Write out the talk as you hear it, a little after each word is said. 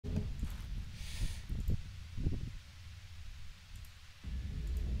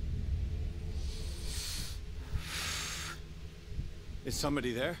Is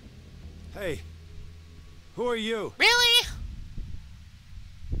somebody there? Hey, who are you? Really?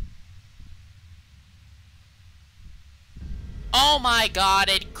 Oh my god,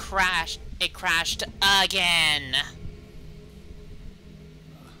 it crashed. It crashed again.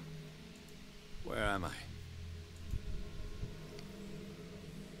 Where am I?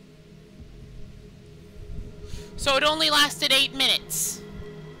 So it only lasted 8 minutes.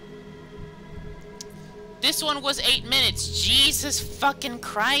 This one was 8 minutes. Jesus fucking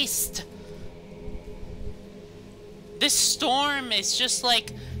Christ. This storm is just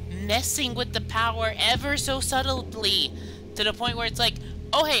like messing with the power ever so subtly. To the point where it's like,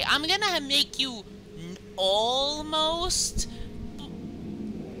 oh hey, I'm gonna make you almost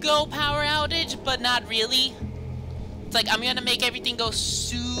go power outage, but not really. It's like, I'm gonna make everything go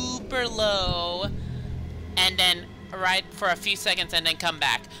super low, and then right for a few seconds and then come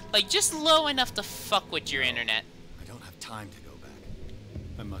back. Like, just low enough to fuck with your internet. I don't have time to go back.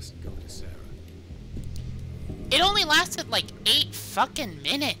 I must go to Sarah. It only lasted like 8 fucking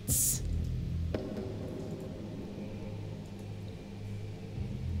minutes.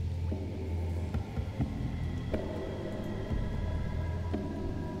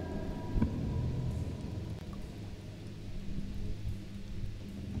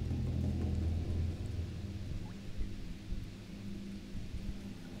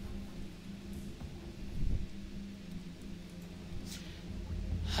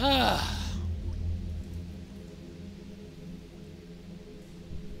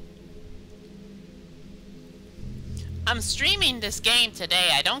 I'm streaming this game today.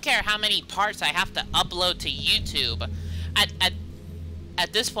 I don't care how many parts I have to upload to YouTube.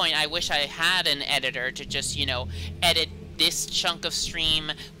 At this point, I wish I had an editor to just, you know, edit this chunk of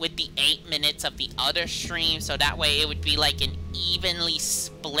stream with the 8 minutes of the other stream, so that way it would be like an evenly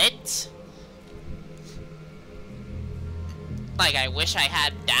split. Like, I wish I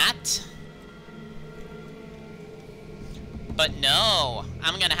had that. But no,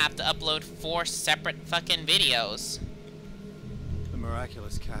 I'm gonna have to upload 4 separate fucking videos. The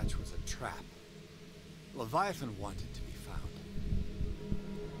miraculous catch was a trap. Leviathan wanted to be found.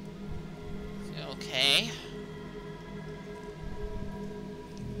 Okay.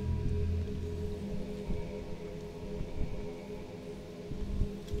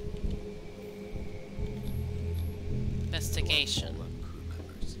 Investigation. Crew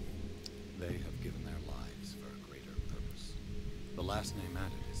members. They have given their lives for a greater purpose. The last name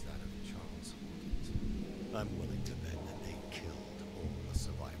added is that of Charles Hawkins. I'm willing to bet that they killed all the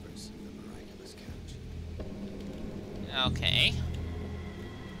survivors of the miraculous catch. Okay.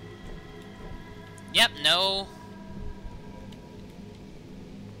 Yep, no.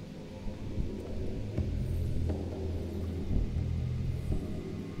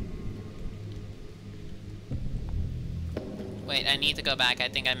 Wait, I need to go back. I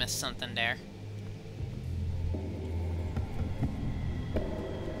think I missed something there.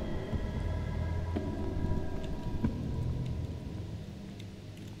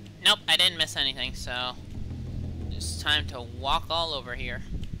 Nope, I didn't miss anything, so it's time to walk all over here.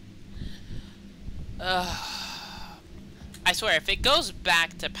 I swear, if it goes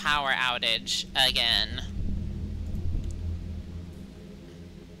back to power outage again,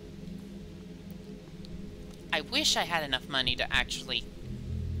 I wish I had enough money to actually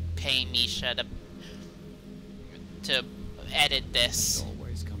pay Misha to edit this. It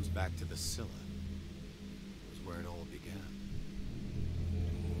always comes back to the Scylla. It was where it all began.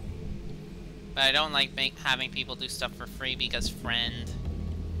 But I don't like having people do stuff for free because friend.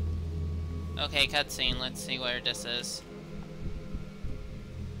 Okay, cutscene. Let's see where this is.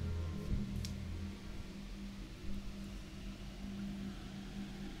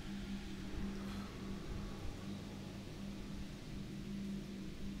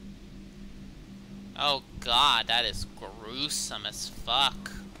 Oh god, that is gruesome as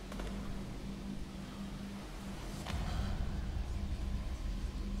fuck.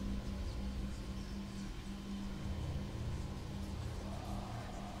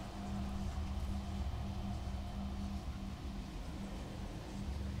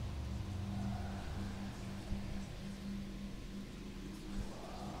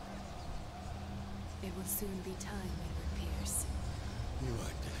 It will soon be time, Edward Pierce. You are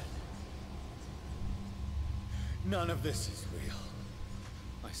dead. None of this is real.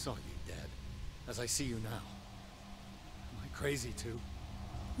 I saw you dead, as I see you now. Am I crazy too?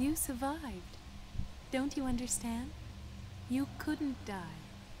 You survived. Don't you understand? You couldn't die.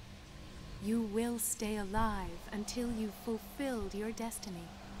 You will stay alive until you've fulfilled your destiny.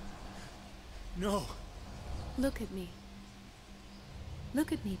 No! Look at me.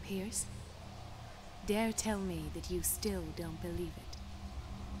 Look at me, Pierce. Dare tell me that you still don't believe it.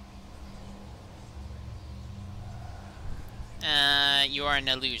 You are an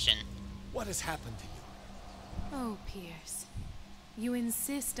illusion. What has happened to you? Oh, Pierce. You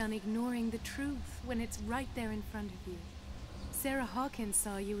insist on ignoring the truth when it's right there in front of you. Sarah Hawkins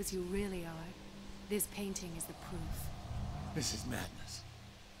saw you as you really are. This painting is the proof. This is madness.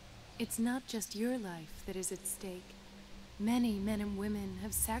 It's not just your life that is at stake. Many men and women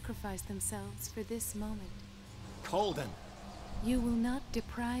have sacrificed themselves for this moment. Colden! You will not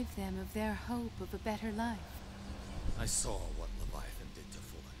deprive them of their hope of a better life. I saw what Leviathan did to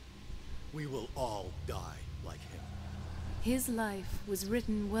Fuller. We will all die like him. His life was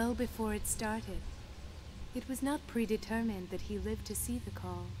written well before it started. It was not predetermined that he lived to see the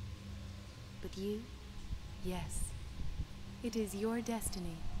call. But you? Yes. It is your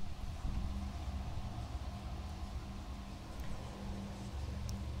destiny.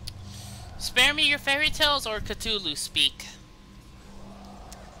 Spare me your fairy tales or Cthulhu speak.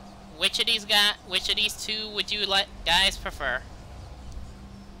 Which of these two would you guys prefer?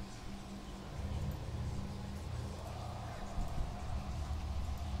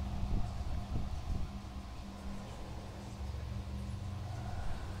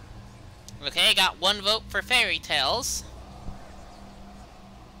 Okay, got one vote for fairy tales.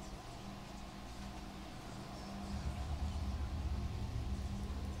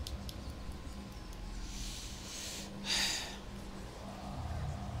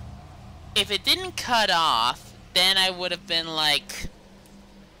 If it didn't cut off, then I would have been like,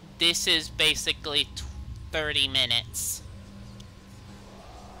 this is basically 30 minutes.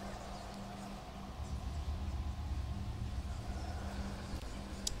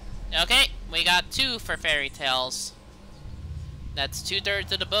 Okay, we got 2 for fairy tales. That's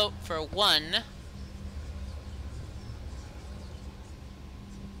 2/3 of the vote for 1.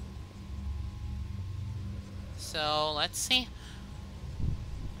 So, let's see.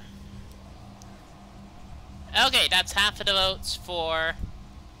 Okay, that's half of the votes for...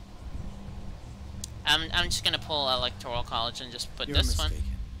 I'm just gonna pull Electoral College and just put You're this mistaken.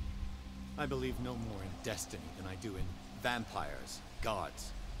 one. I believe no more in destiny than I do in vampires,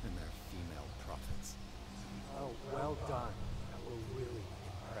 gods, and their female prophets. Oh, well done. That will really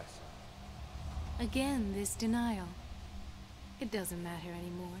impress him. Again, this denial. It doesn't matter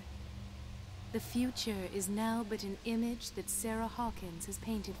anymore. The future is now but an image that Sarah Hawkins has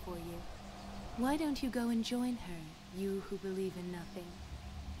painted for you. Why don't you go and join her, you who believe in nothing?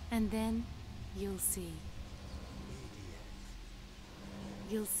 And then, you'll see.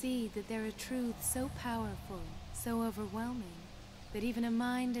 You'll see that there are truths so powerful, so overwhelming, that even a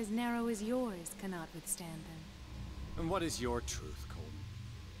mind as narrow as yours cannot withstand them. And what is your truth, Colden?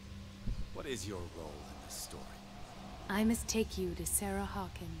 What is your role in this story? I must take you to Sarah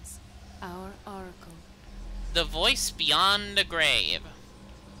Hawkins, our oracle. The voice beyond the grave.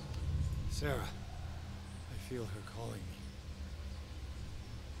 Sarah, I feel her calling me.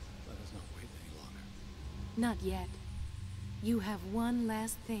 Let us not wait any longer. Not yet. You have one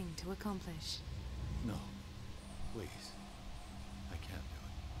last thing to accomplish. No, please. I can't do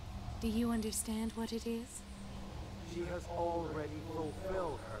it. Do you understand what it is? She has already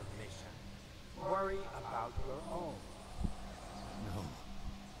fulfilled her mission. Worry about your own. No.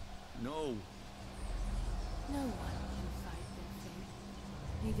 No. No one can fight their fate.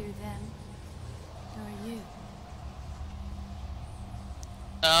 Neither them nor you.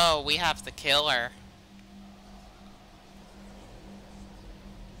 Oh, we have to kill her.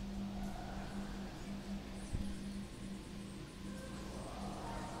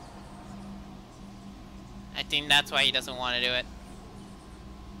 I think that's why he doesn't want to do it.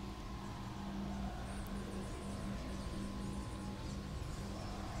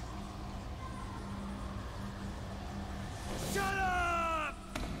 Shut up!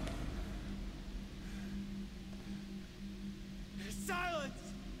 Silence!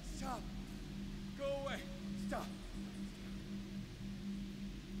 Stop! Go away! Stop!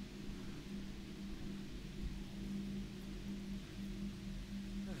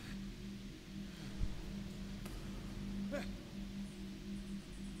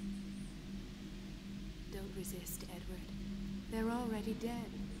 Don't resist, Edward. They're already dead.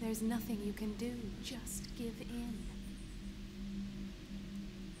 There's nothing you can do. Just give in.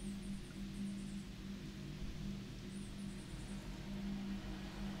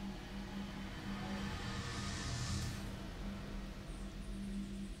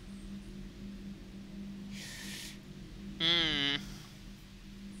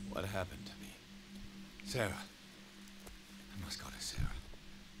 What happened to me? Sarah. I must go to Sarah.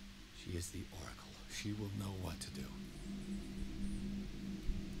 She is the Oracle. She will know what to do.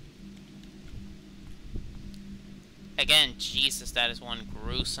 Again, Jesus, that is one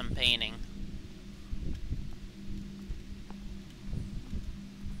gruesome painting.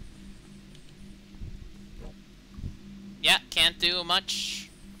 can't do much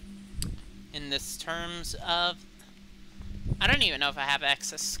in this terms of... I don't even know if I have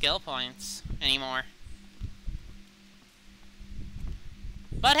excess skill points anymore.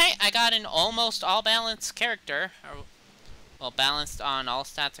 But hey, I got an almost all-balanced character. Or, well, balanced on all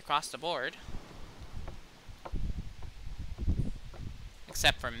stats across the board.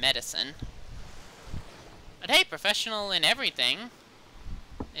 Except for medicine. But hey, professional in everything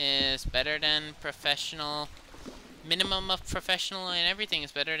is better than professional... Minimum of professional in everything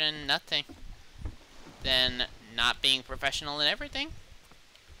is better than nothing. Than not being professional in everything.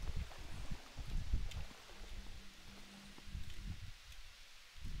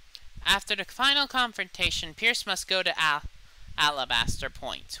 After the final confrontation, Pierce must go to Alabaster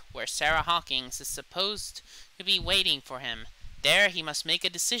Point, where Sarah Hawkins is supposed to be waiting for him. There he must make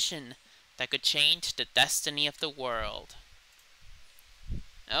a decision that could change the destiny of the world.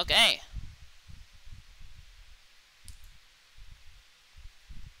 Okay.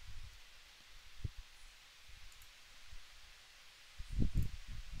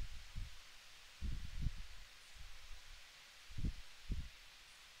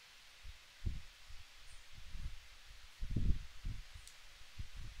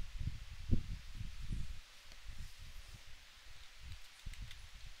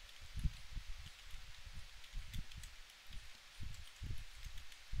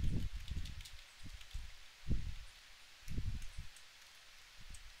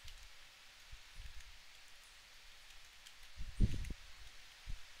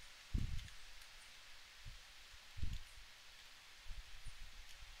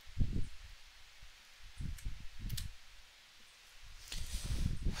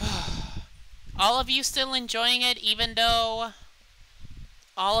 All of you still enjoying it, even though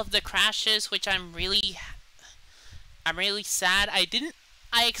all of the crashes, which I'm really sad.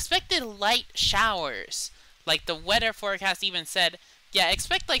 I expected light showers. Like the weather forecast even said, yeah,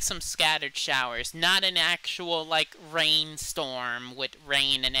 expect like some scattered showers, not an actual like rainstorm with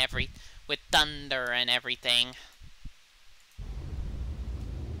rain and with thunder and everything.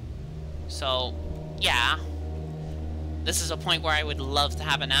 So, yeah. This is a point where I would love to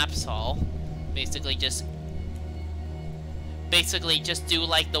have an Absol. Basically just do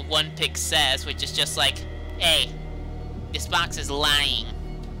like the one pick says, which is just like, hey, this box is lying.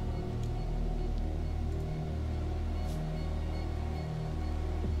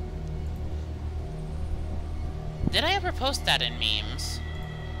 Did I ever post that in memes?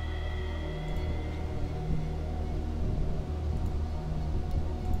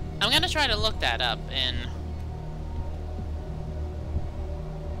 I'm gonna try to look that up in...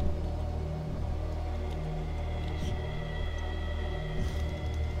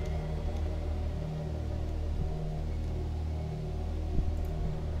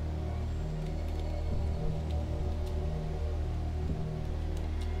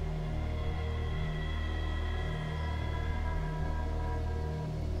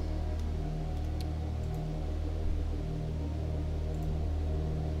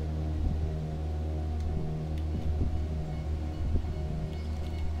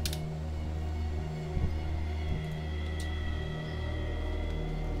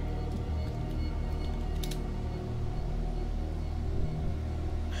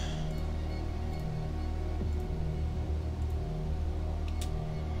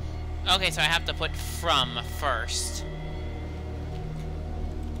 Okay, so I have to put from first.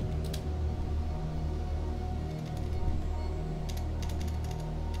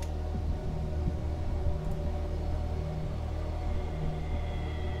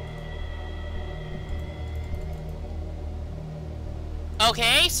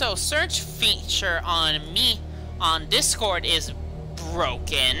 Okay, so search feature on Discord is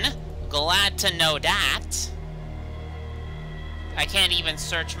broken. Glad to know that. I can't even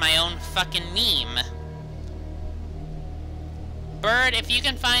search my own fucking meme. Bird, if you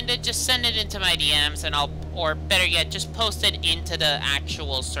can find it, just send it into my DMs and or better yet, just post it into the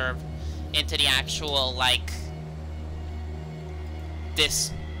actual like,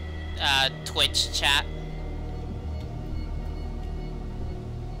 this, Twitch chat.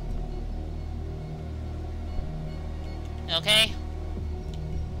 Okay?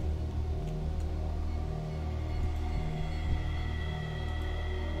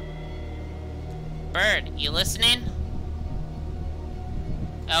 Bird, you listening?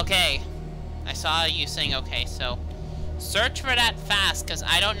 Okay. I saw you saying okay, so search for that fast, because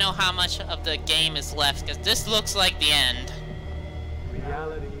I don't know how much of the game is left, because this looks like the end.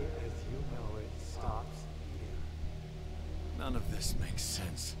 Reality as you know it stops here. None of this makes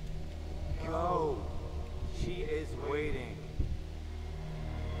sense. Go. She is waiting.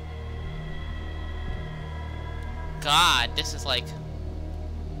 god, this is like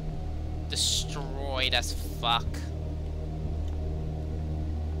destroyed as fuck.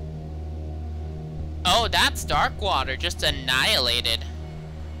 Oh, that's dark water, just annihilated.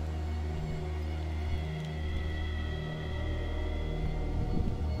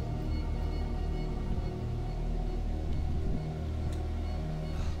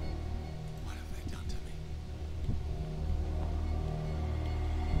 What have they done to me?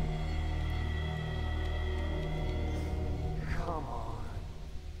 Come on.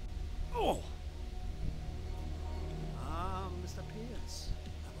 Oh! Ah, Mr. Pierce.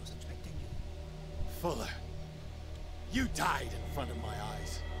 I was expecting you. Fuller, you died in front of my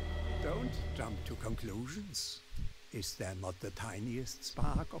eyes. Don't jump to conclusions. Is there not the tiniest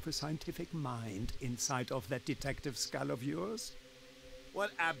spark of a scientific mind inside of that detective skull of yours?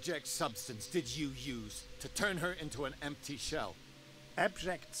 What abject substance did you use to turn her into an empty shell?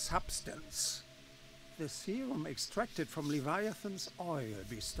 Abject substance. The serum extracted from Leviathan's oil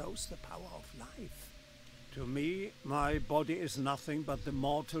bestows the power of life. To me, my body is nothing but the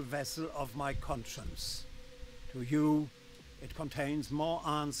mortal vessel of my conscience. To you, it contains more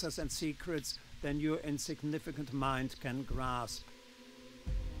answers and secrets than your insignificant mind can grasp.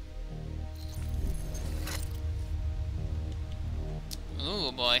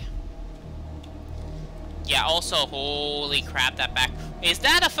 Ooh, boy. Yeah, also, holy crap, that back... Is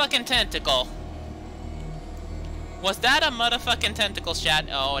that a fucking tentacle? Was that a motherfucking tentacle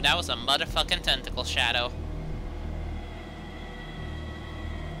shadow? Oh, that was a motherfucking tentacle shadow.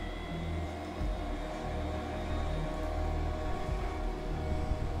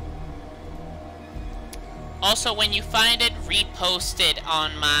 Also, when you find it, repost it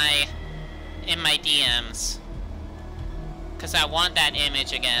on in my DMs. Cause I want that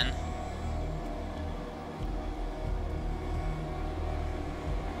image again.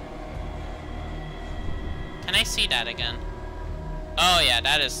 Can I see that again? Oh yeah,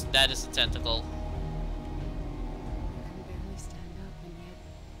 that is a tentacle. You can barely stand up, and yet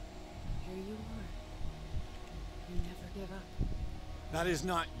here you are. You never give up. That is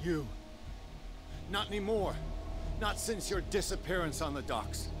not you. Not anymore. Not since your disappearance on the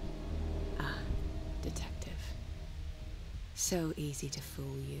docks. Ah, detective. So easy to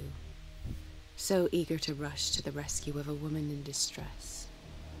fool you. So eager to rush to the rescue of a woman in distress.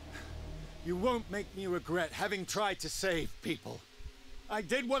 You won't make me regret having tried to save people. I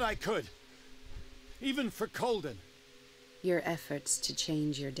did what I could. Even for Colden. Your efforts to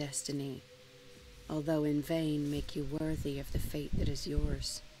change your destiny, although in vain, make you worthy of the fate that is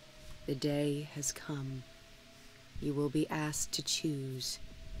yours. The day has come. You will be asked to choose.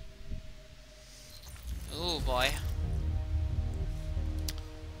 Ooh, boy.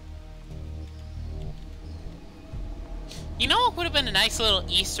 You know what would have been a nice little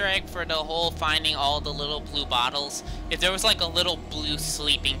Easter egg for the whole finding all the little blue bottles? If there was like a little blue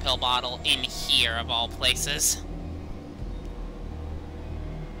sleeping pill bottle in here, of all places.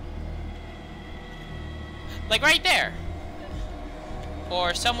 Like right there.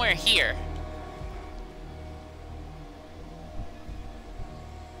 Or somewhere here.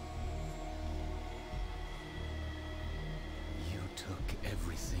 You took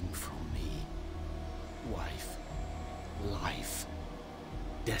everything from me. Wife, life,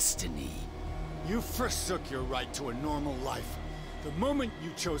 destiny. You forsook your right to a normal life the moment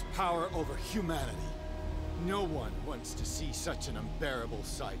you chose power over humanity. No one wants to see such an unbearable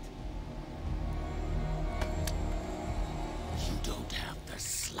sight. You don't have the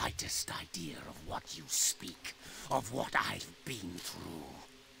slightest idea of what you speak, of what I've been through.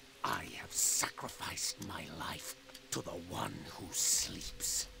 I have sacrificed my life to the one who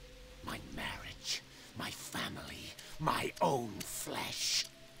sleeps. My marriage, my family, my own flesh.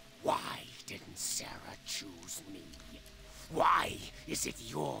 Why didn't Sarah choose me? Why is it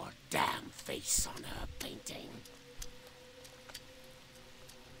your damn face on her painting?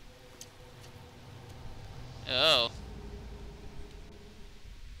 Oh.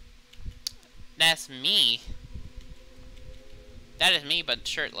 That's me. That is me, but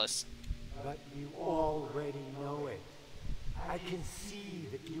shirtless. But you already know it. I can see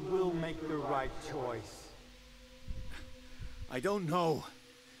that you will make the right choice. I don't know.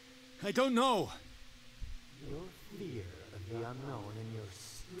 I don't know. Your fear of the unknown and your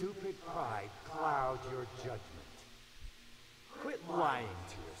stupid pride cloud your judgment. Quit lying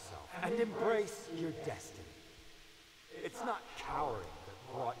to yourself and embrace your destiny. It's not cowering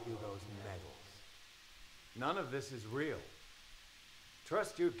that brought you those medals. None of this is real.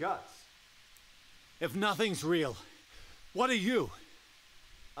 Trust your guts. If nothing's real, what are you?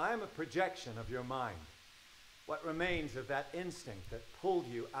 I am a projection of your mind. What remains of that instinct that pulled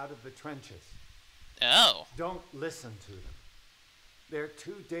you out of the trenches. Oh. Don't listen to them. They're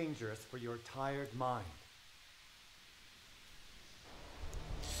too dangerous for your tired mind.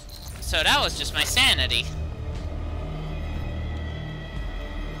 So that was just my sanity.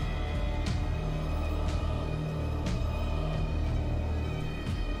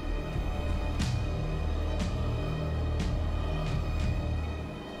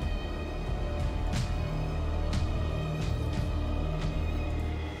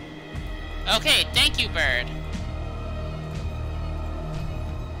 Okay, thank you, bird.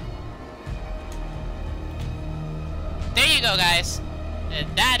 There you go, guys.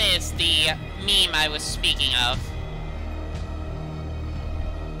 That is the meme I was speaking of.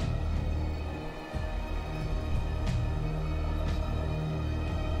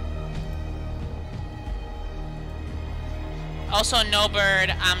 Also, no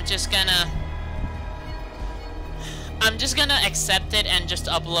bird, I'm just gonna accept it and just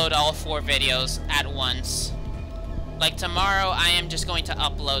upload all 4 videos at once. Like tomorrow, I am just going to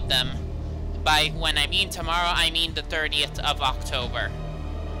upload them. By when I mean tomorrow, I mean the 30th of October.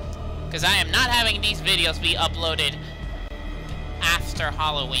 Because I am not having these videos be uploaded after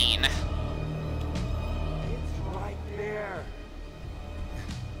Halloween. It's right there.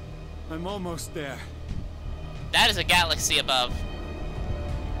 I'm almost there. That is a galaxy above.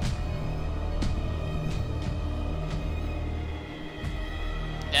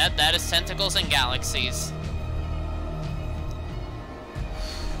 Yeah, that is tentacles and galaxies.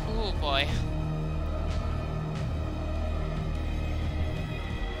 Oh boy.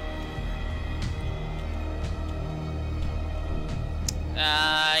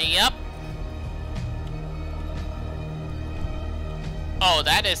 Yep. Oh,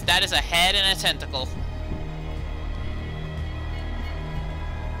 that is a head and a tentacle.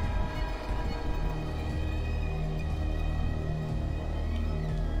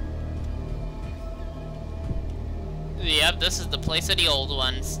 Yep, this is the place of the old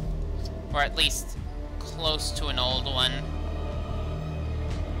ones. Or at least close to an old one.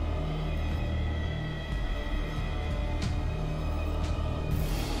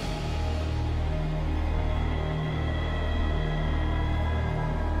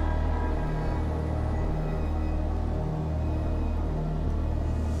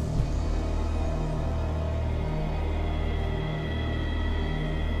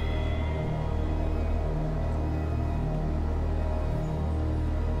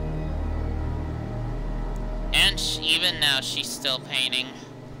 Even now, she's still painting.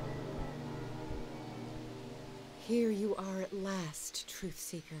 Here you are at last, Truth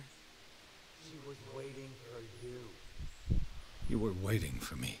Seeker. She was waiting for you. You were waiting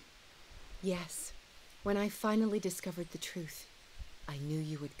for me. Yes. When I finally discovered the truth, I knew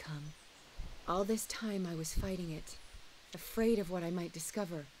you would come. All this time I was fighting it, afraid of what I might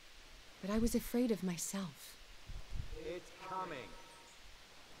discover, but I was afraid of myself. It's coming.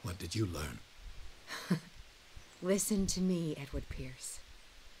 What did you learn? Listen to me, Edward Pierce,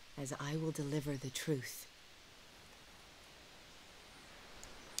 as I will deliver the truth.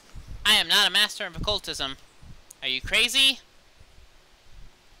 I am not a master of occultism. Are you crazy?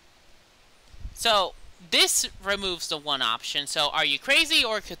 So, this removes the one option. So, are you crazy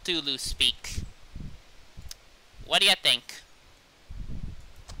or Cthulhu speak? What do you think?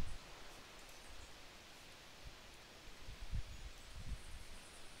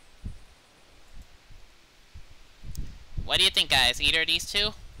 What do you think, guys? Either of these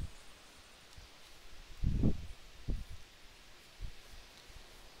two?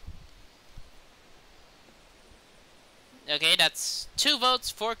 Okay, that's 2 votes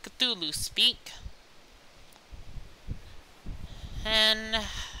for Cthulhu speak. And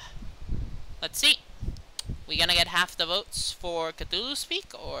let's see. We gonna get half the votes for Cthulhu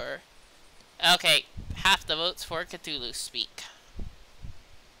speak, or... Okay, half the votes for Cthulhu speak.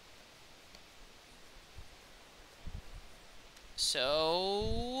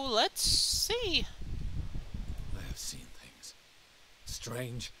 So, let's see. I have seen things.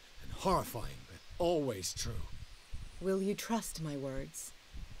 Strange and horrifying, but always true. Will you trust my words?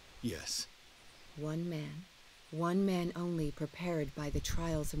 Yes. One man only prepared by the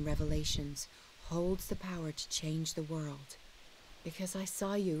trials and revelations, holds the power to change the world. Because I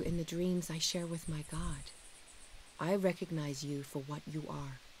saw you in the dreams I share with my God. I recognize you for what you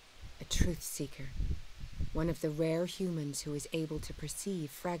are, a truth seeker. One of the rare humans who is able to perceive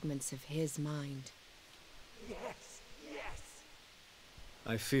fragments of his mind. Yes, yes.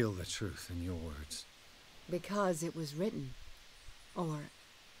 I feel the truth in your words. Because it was written. Or,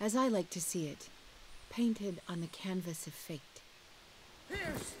 as I like to see it, painted on the canvas of fate.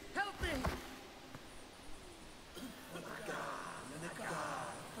 Pierce, help me!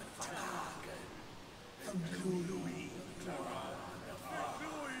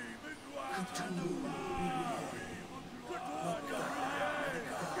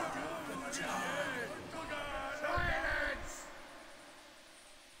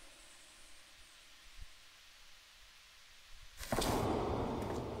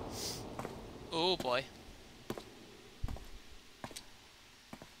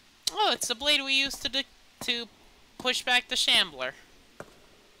 it's the blade we used to push back the Shambler.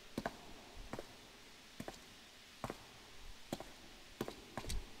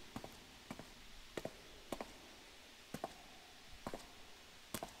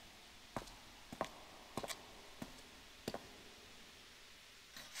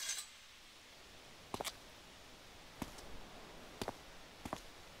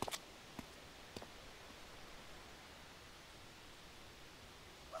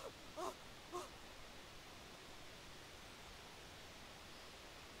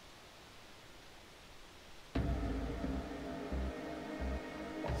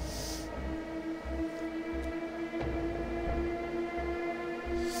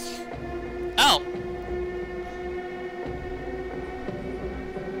 Oh!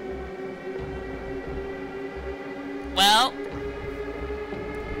 Well,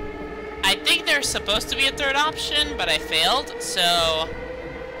 I think there's supposed to be a third option, but I failed, so...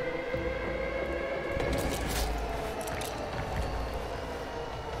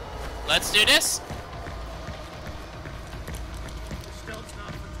 let's do this.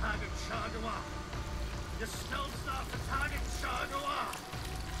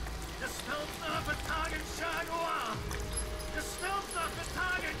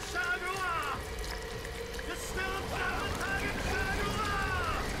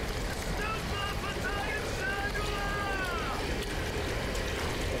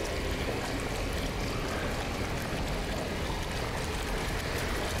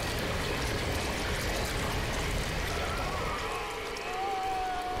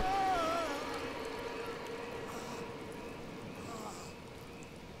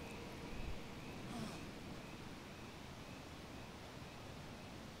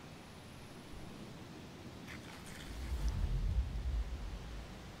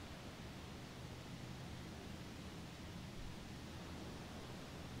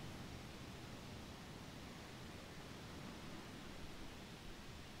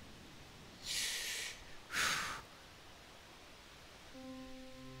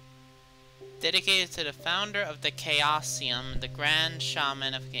 Dedicated to the founder of the Chaosium, the Grand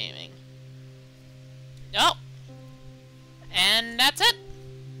Shaman of Gaming. Oh! And that's it!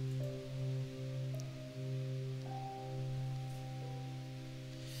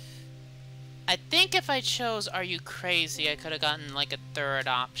 I think if I chose Are You Crazy, I could have gotten like a third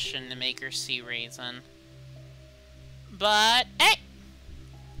option to make her see reason. But, hey!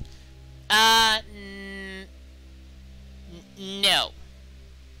 No.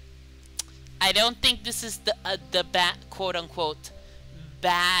 I don't think this is the quote-unquote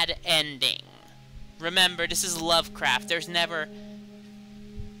bad ending. Remember, this is Lovecraft. There's never...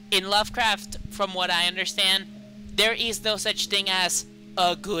 in Lovecraft, from what I understand, there is no such thing as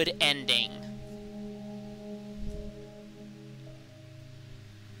a good ending.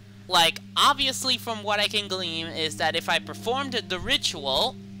 Like, obviously from what I can glean is that if I performed the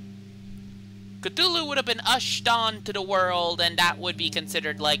ritual, Cthulhu would have been ushered on to the world, and that would be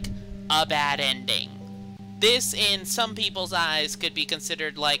considered like a bad ending. This, in some people's eyes, could be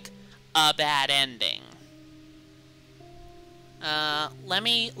considered like a bad ending. Let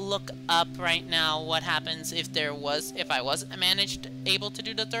me look up right now what happens if I was able to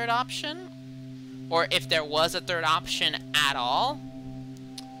do the third option, or if there was a third option at all.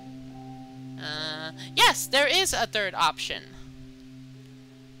 Yes, there is a third option.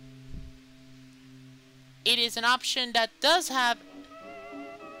 It is an option that does have...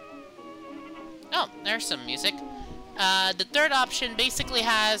 oh, there's some music. The third option basically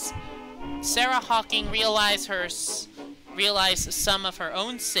has Sarah Hawking realize some of her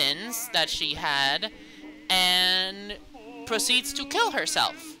own sins that she had, and proceeds to kill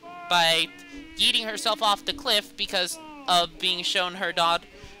herself by yeeting herself off the cliff because of being shown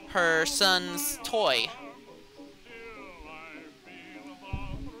her son's toy.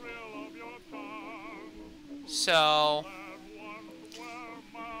 So...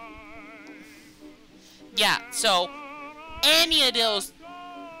 yeah, so any of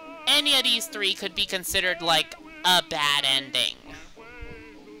these three could be considered like a bad ending.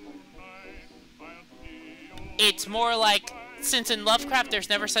 It's more like, since in Lovecraft there's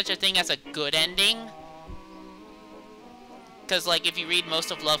never such a thing as a good ending, because like if you read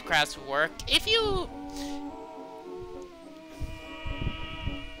most of Lovecraft's work,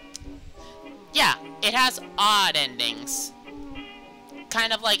 yeah, it has odd endings.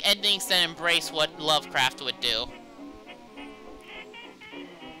 Kind of like endings that embrace what Lovecraft would do.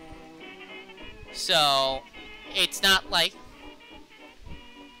 So, it's not like...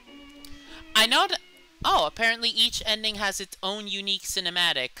 I know that... oh, apparently each ending has its own unique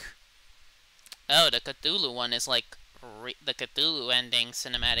cinematic. Oh, the Cthulhu one is like the Cthulhu ending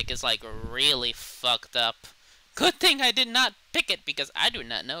cinematic is like really fucked up. Good thing I did not pick it because I do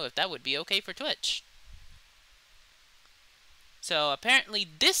not know if that would be okay for Twitch. So apparently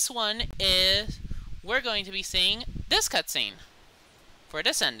this one is, we're going to be seeing this cutscene for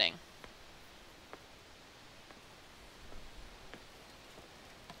this ending.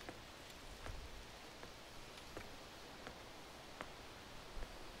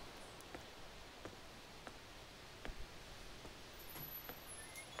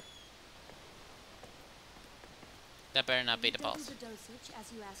 That better not be the pulse. The dosage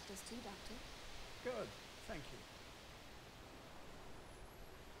as you asked us to, Doctor. Good, thank you.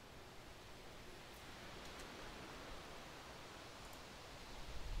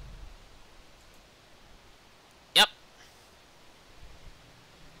 Yep.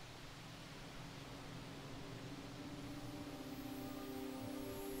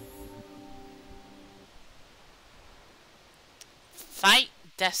 Fight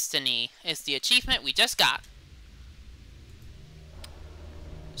Destiny is the achievement we just got.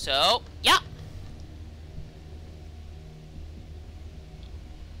 So, yeah.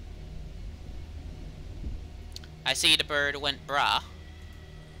 I see the bird went brah.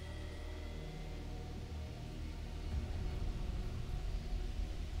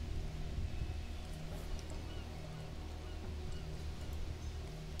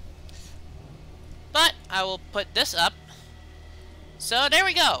 But I will put this up. So there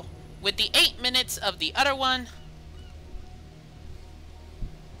we go. With the 8 minutes of the other one.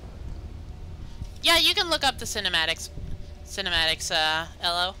 Yeah, you can look up the cinematics,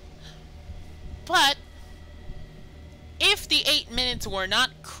 LO. But if the 8 minutes were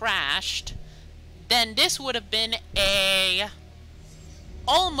not crashed, then this would have been a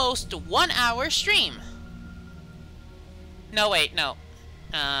almost 1 hour stream. No, wait, no.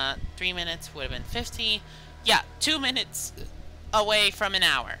 3 minutes would have been 50. Yeah, 2 minutes away from an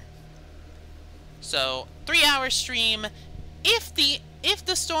hour. So 3 hour stream if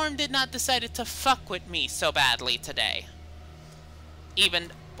the storm did not decide to fuck with me so badly today.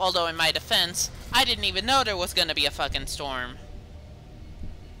 Even, although in my defense, I didn't even know there was gonna be a fucking storm.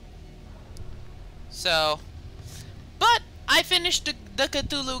 So, but I finished the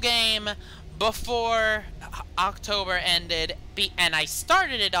Cthulhu game before October ended, and I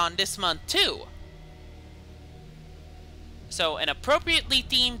started it on this month too. So, an appropriately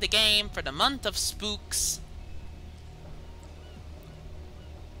themed game for the month of spooks.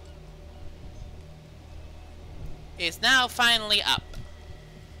 Is now finally up.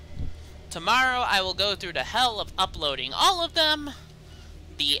 Tomorrow I will go through the hell of uploading all of them.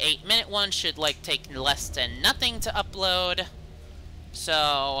 The 8 minute one should like take less than nothing to upload.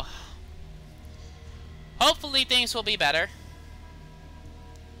 So hopefully things will be better.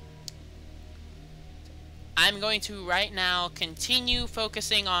 I'm going to right now continue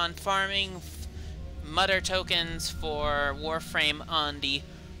focusing on farming mother tokens for Warframe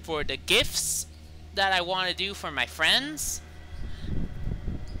for the gifts that I want to do for my friends,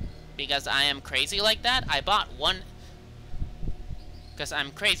 because I am crazy like that. I bought one because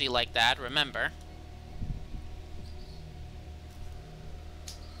I'm crazy like that, remember.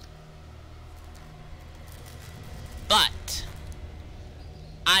 But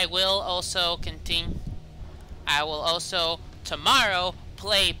I will also continue. I will also tomorrow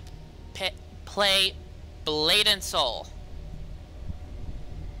play Blade and Soul.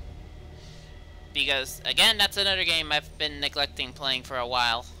 Because, again, that's another game I've been neglecting playing for a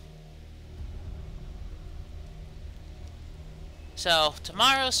while. So,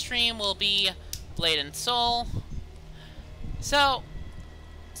 tomorrow's stream will be Blade and Soul. So,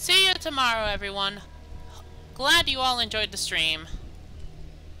 see you tomorrow, everyone. Glad you all enjoyed the stream.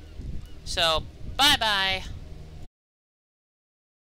 So, bye-bye.